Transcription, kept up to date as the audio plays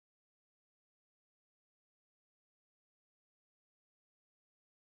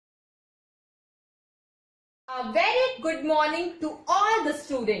A very good morning to all the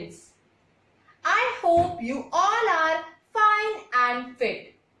students. I hope you all are fine and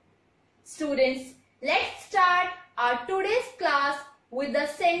fit. Students, let's start our today's class with the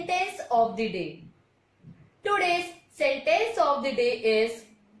sentence of the day. Today's sentence of the day is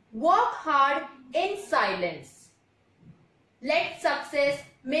work hard in silence. Let success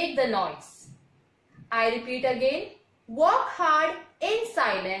make the noise. I repeat again, work hard in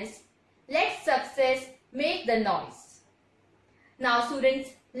silence. Let success make the noise. Now students,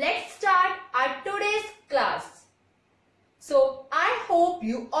 let's start our today's class. So I hope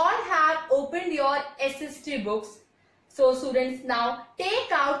you all have opened your SST books. So students, now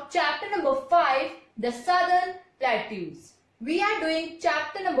take out chapter number 5, the Southern Plateaus. We are doing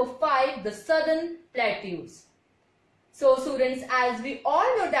chapter number 5, the Southern Plateaus. So students, as we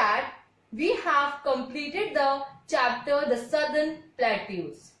all know that we have completed the chapter, the Southern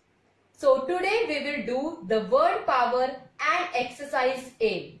Plateaus. So today we will do the word power and exercise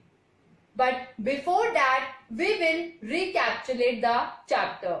A. But before that, we will recapitulate the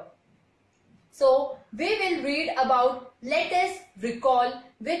chapter. So we will read about let us recall,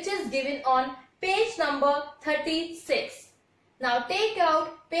 which is given on page number 36. Now take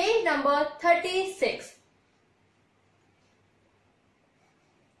out page number 36.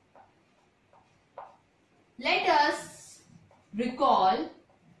 Let us recall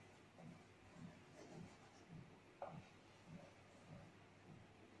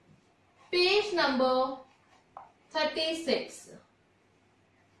page number 36.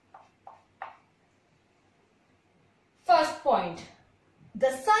 First point. The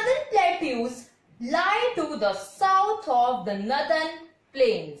Southern Plateaus lie to the south of the Northern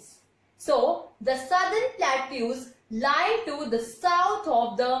Plains. So, the Southern Plateaus lie to the south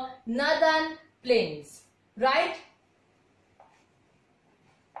of the Northern Plains. Right?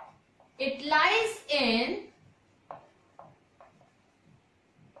 It lies in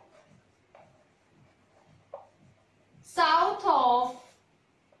south of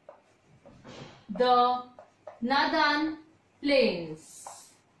the Northern Plains.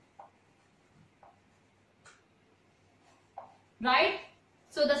 Right?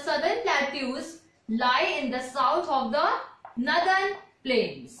 So the Southern Plateaus lie in the south of the Northern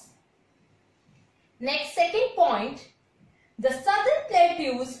Plains. Next, second point. The Southern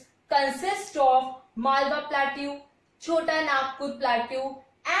Plateaus consist of Malwa Plateau, Chota Nagpur Plateau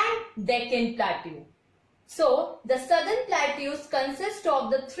and Deccan Plateau. So, the Southern Plateaus consist of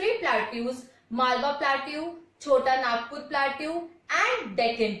the three plateaus, Malwa Plateau, Chota Nagpur Plateau and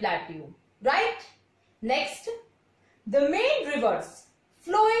Deccan Plateau. Right? Next, the main rivers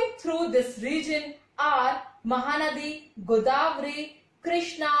flowing through this region are Mahanadi, Godavari,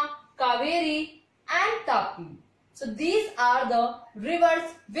 Krishna, Kaveri and Tapi. So, these are the rivers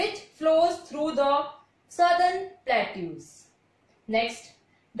which flows through the Southern Plateaus. Next,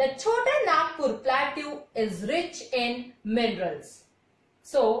 the Chota Nagpur Plateau is rich in minerals.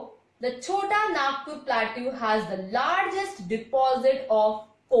 So, the Chota Nagpur Plateau has the largest deposit of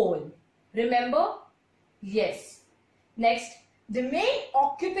coal. Remember? Yes. Next, the main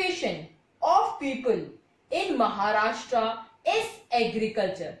occupation of people in Maharashtra is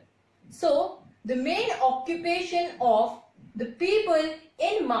agriculture. So, the main occupation of the people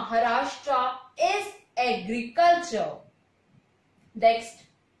in Maharashtra is agriculture. Next,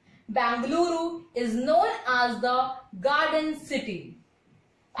 Bangalore is known as the Garden City.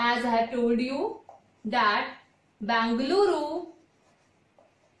 As I have told you that Bangalore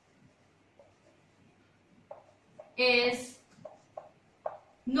is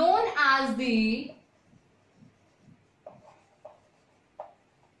known as the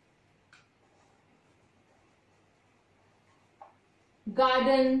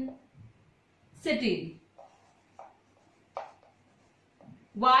Garden City.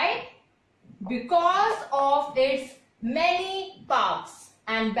 Why? Because of its many parks,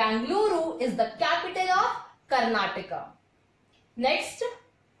 and Bangalore is the capital of Karnataka. Next,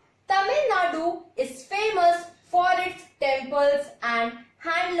 Tamil Nadu is famous for its temples and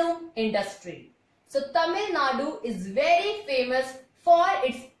handloom industry. So Tamil Nadu is very famous for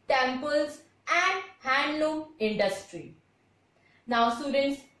its temples and handloom industry. Now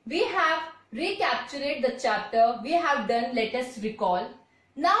students, we have recapitulated the chapter. We have done let us recall.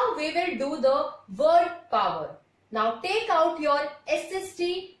 Now we will do the word power. Now take out your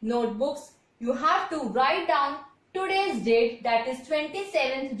SST notebooks. You have to write down today's date, that is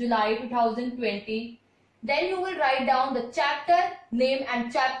 27th July 2020. Then you will write down the chapter name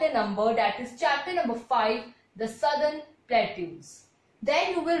and chapter number, that is chapter number 5, the Southern Plateaus.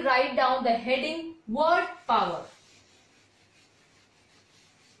 Then you will write down the heading word power.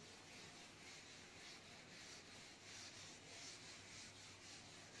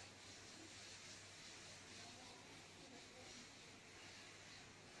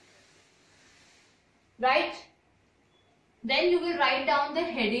 right? Then you will write down the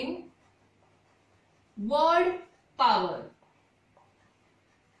heading word power.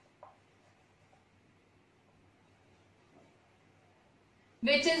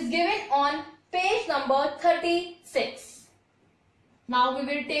 Which is given on page number 36. Now we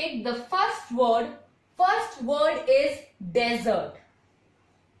will take the first word. First word is desert.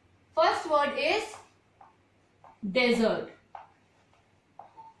 First word is desert.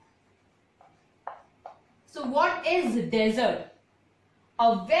 So what is desert?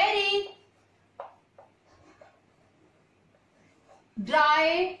 A very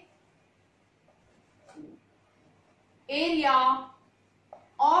dry area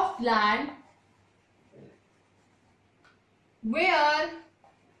of land where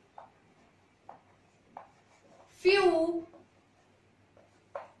few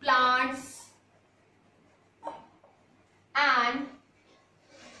plants and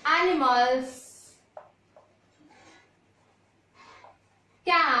animals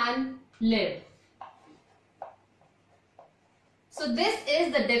can live. So this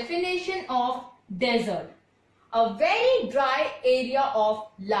is the definition of desert. A very dry area of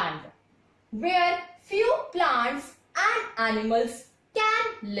land where few plants and animals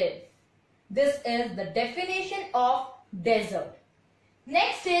can live. This is the definition of desert.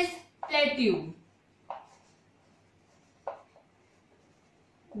 Next is plateau.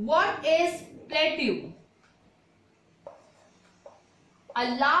 What is plateau?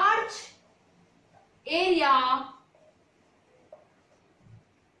 A large area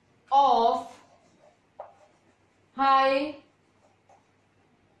of high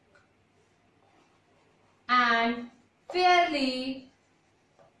and fairly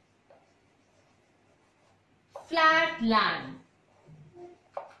flat land.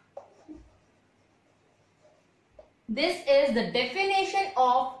 This is the definition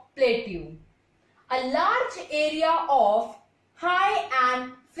of plateau. A large area of high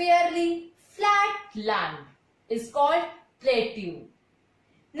and fairly flat land is called plateau.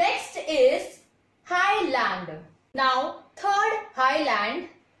 Next is highland. Now, third highland.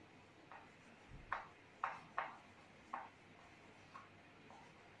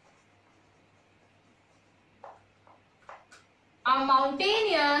 A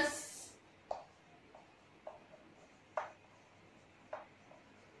mountainous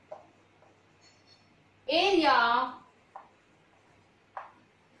area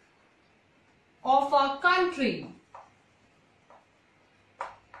of a country.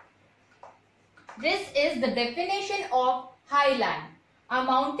 This is the definition of highland. A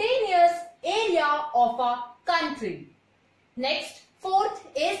mountainous area of a country. Next, fourth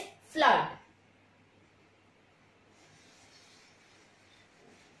is flood.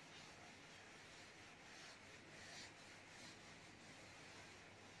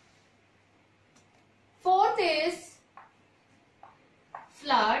 Fourth is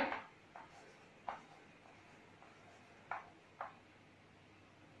flood.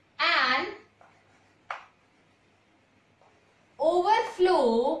 And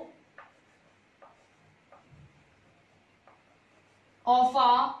overflow of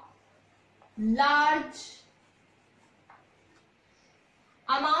a large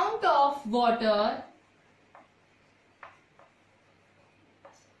amount of water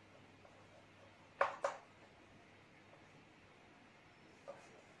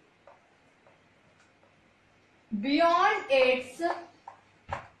beyond its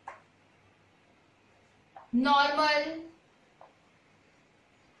normal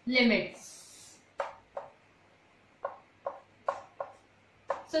limits.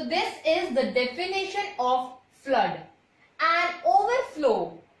 So this is the definition of flood. An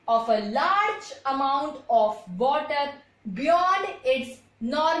overflow of a large amount of water beyond its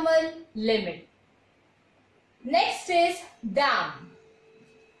normal limit. Next is dam.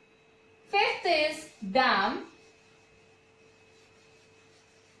 Fifth is dam.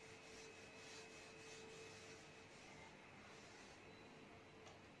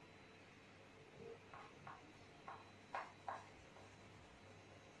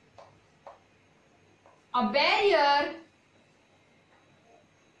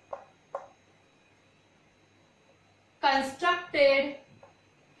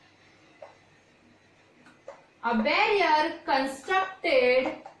 A barrier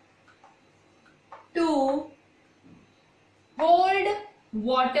constructed to hold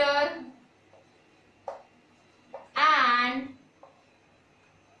water and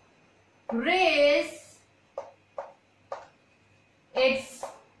raise its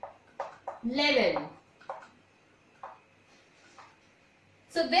level.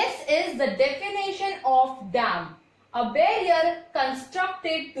 So this is the definition of dam. A barrier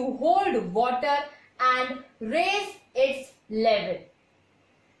constructed to hold water and raise its level.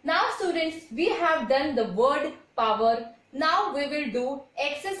 Now students, we have done the word power. Now we will do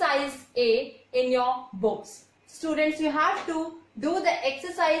exercise A in your books. Students, you have to do the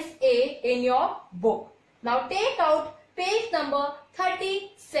exercise A in your book. Now take out page number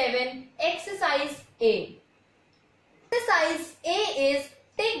 37, exercise A. Exercise A is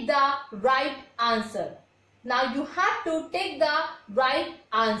take the right answer. Now you have to take the right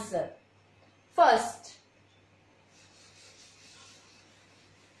answer. First,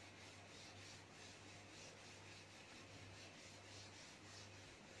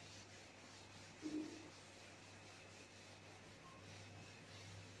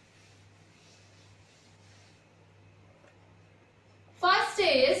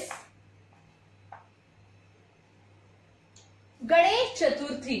 is Ganesh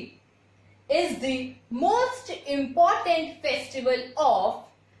Chaturthi is the most important festival of,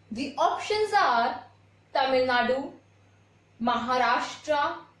 the options are Tamil Nadu,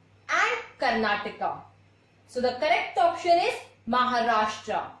 Maharashtra and Karnataka. So the correct option is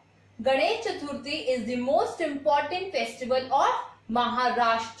Maharashtra. Ganesh Chaturthi is the most important festival of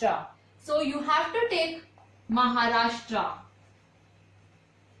Maharashtra. So you have to take Maharashtra.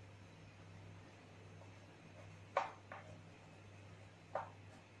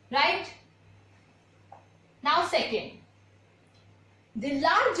 Right? Now second, the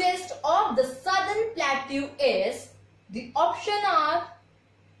largest of the southern plateau is, the option are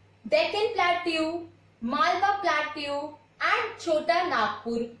Deccan Plateau, Malwa Plateau and Chota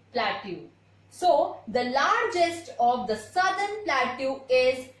Nagpur Plateau. So the largest of the southern plateau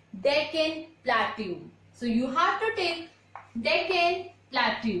is Deccan Plateau. So you have to take Deccan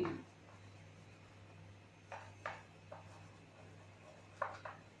Plateau.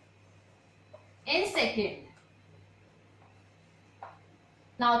 In second.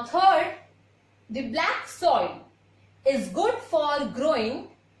 Now third, the black soil is good for growing.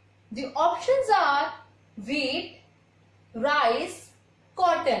 The options are wheat, rice,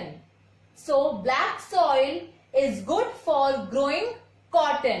 cotton. So black soil is good for growing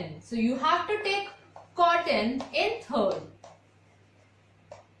cotton. So you have to take cotton in third.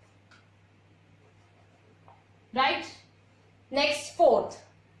 Right? Next, fourth.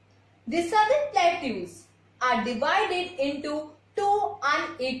 The southern plateaus are divided into two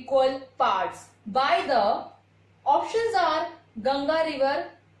unequal parts by the, options are Ganga River,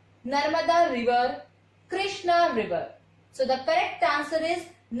 Narmada River, Krishna River. So the correct answer is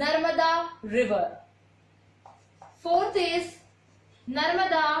Narmada River. Fourth is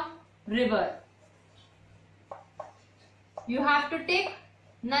Narmada River. You have to take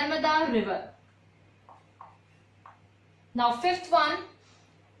Narmada River. Now fifth one,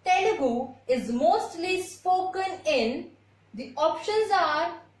 Telugu is mostly spoken in, the options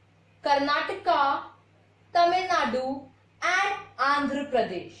are Karnataka, Tamil Nadu and Andhra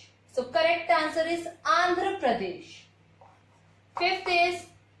Pradesh. So correct answer is Andhra Pradesh. Fifth is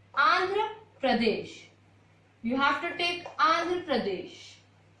Andhra Pradesh. You have to take Andhra Pradesh.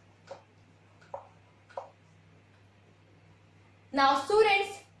 Now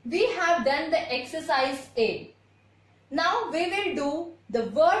students, we have done the exercise A. Now we will do the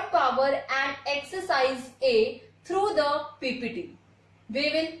word power and exercise A through the PPT. We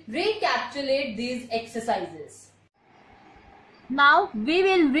will recapitulate these exercises. Now we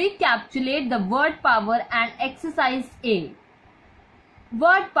will recapitulate the word power and exercise A.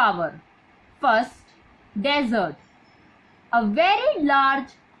 Word power. First, desert. A very large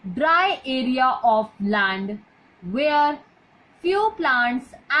dry area of land where few plants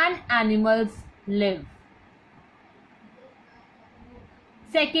and animals live.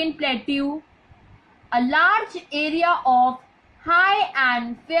 Second, plateau. A large area of high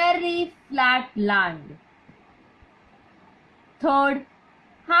and fairly flat land. Third,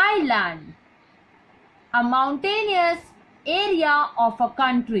 highland. A mountainous area of a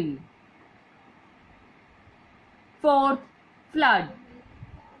country. Fourth, flood.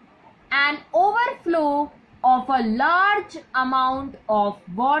 An overflow of a large amount of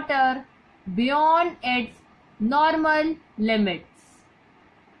water beyond its normal limits.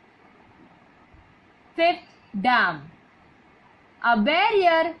 Fifth, dam. A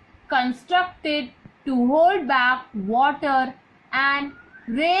barrier constructed to hold back water and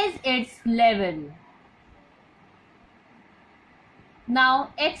raise its level.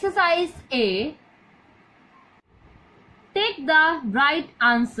 Now exercise A. Take the right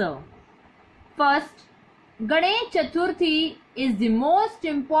answer. First, Ganesh Chaturthi is the most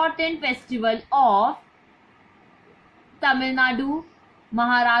important festival of Tamil Nadu,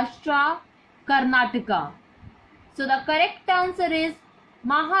 Maharashtra, Karnataka. So the correct answer is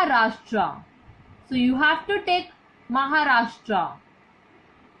Maharashtra. So you have to take Maharashtra.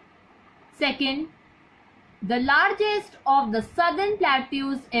 Second, the largest of the southern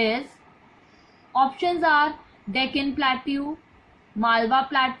plateaus is, options are Deccan Plateau, Malwa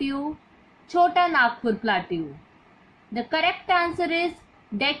Plateau, Chota Nagpur Plateau. The correct answer is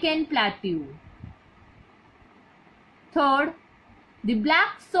Deccan Plateau. Third, the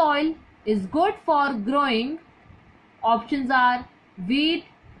black soil is good for growing. Options are wheat,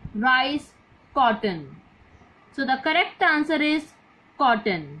 rice, cotton. So the correct answer is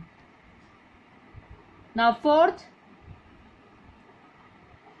cotton. Now fourth,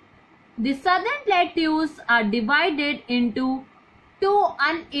 the southern plateaus are divided into two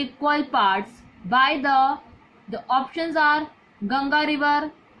unequal parts by the options are Ganga River,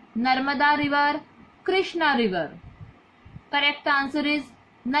 Narmada River, Krishna River. Correct answer is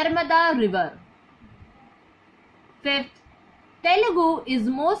Narmada River. Fifth, Telugu is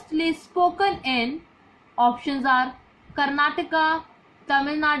mostly spoken in, options are Karnataka,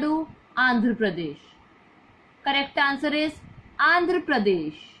 Tamil Nadu, Andhra Pradesh. Correct answer is Andhra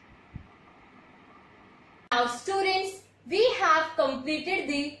Pradesh. Now students, we have completed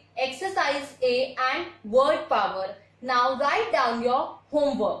the exercise A and word power. Now write down your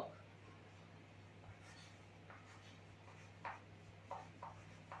homework.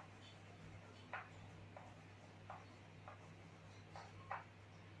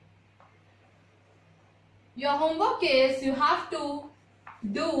 Your homework is you have to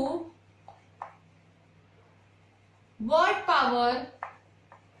do word power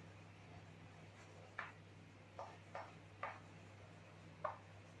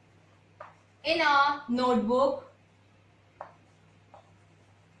in a notebook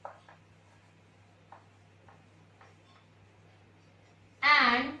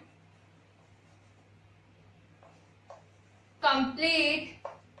and complete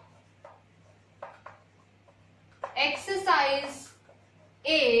exercise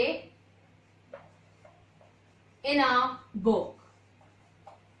A in a book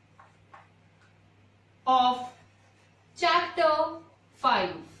of chapter 5,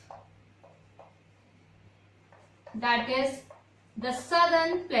 that is the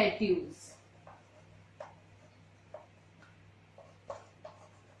southern plateaus.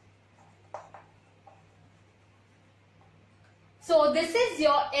 So this is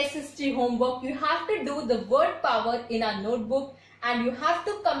your SST homework. You have to do the word power in a notebook and you have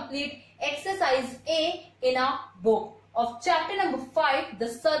to complete exercise A in a book of chapter number 5, the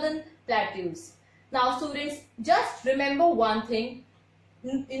southern plateaus. Now students, just remember one thing.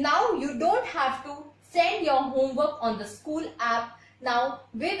 Now you don't have to send your homework on the school app. Now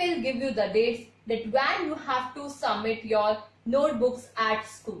we will give you the dates that when you have to submit your notebooks at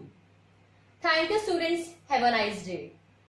school. Thank you students. Have a nice day.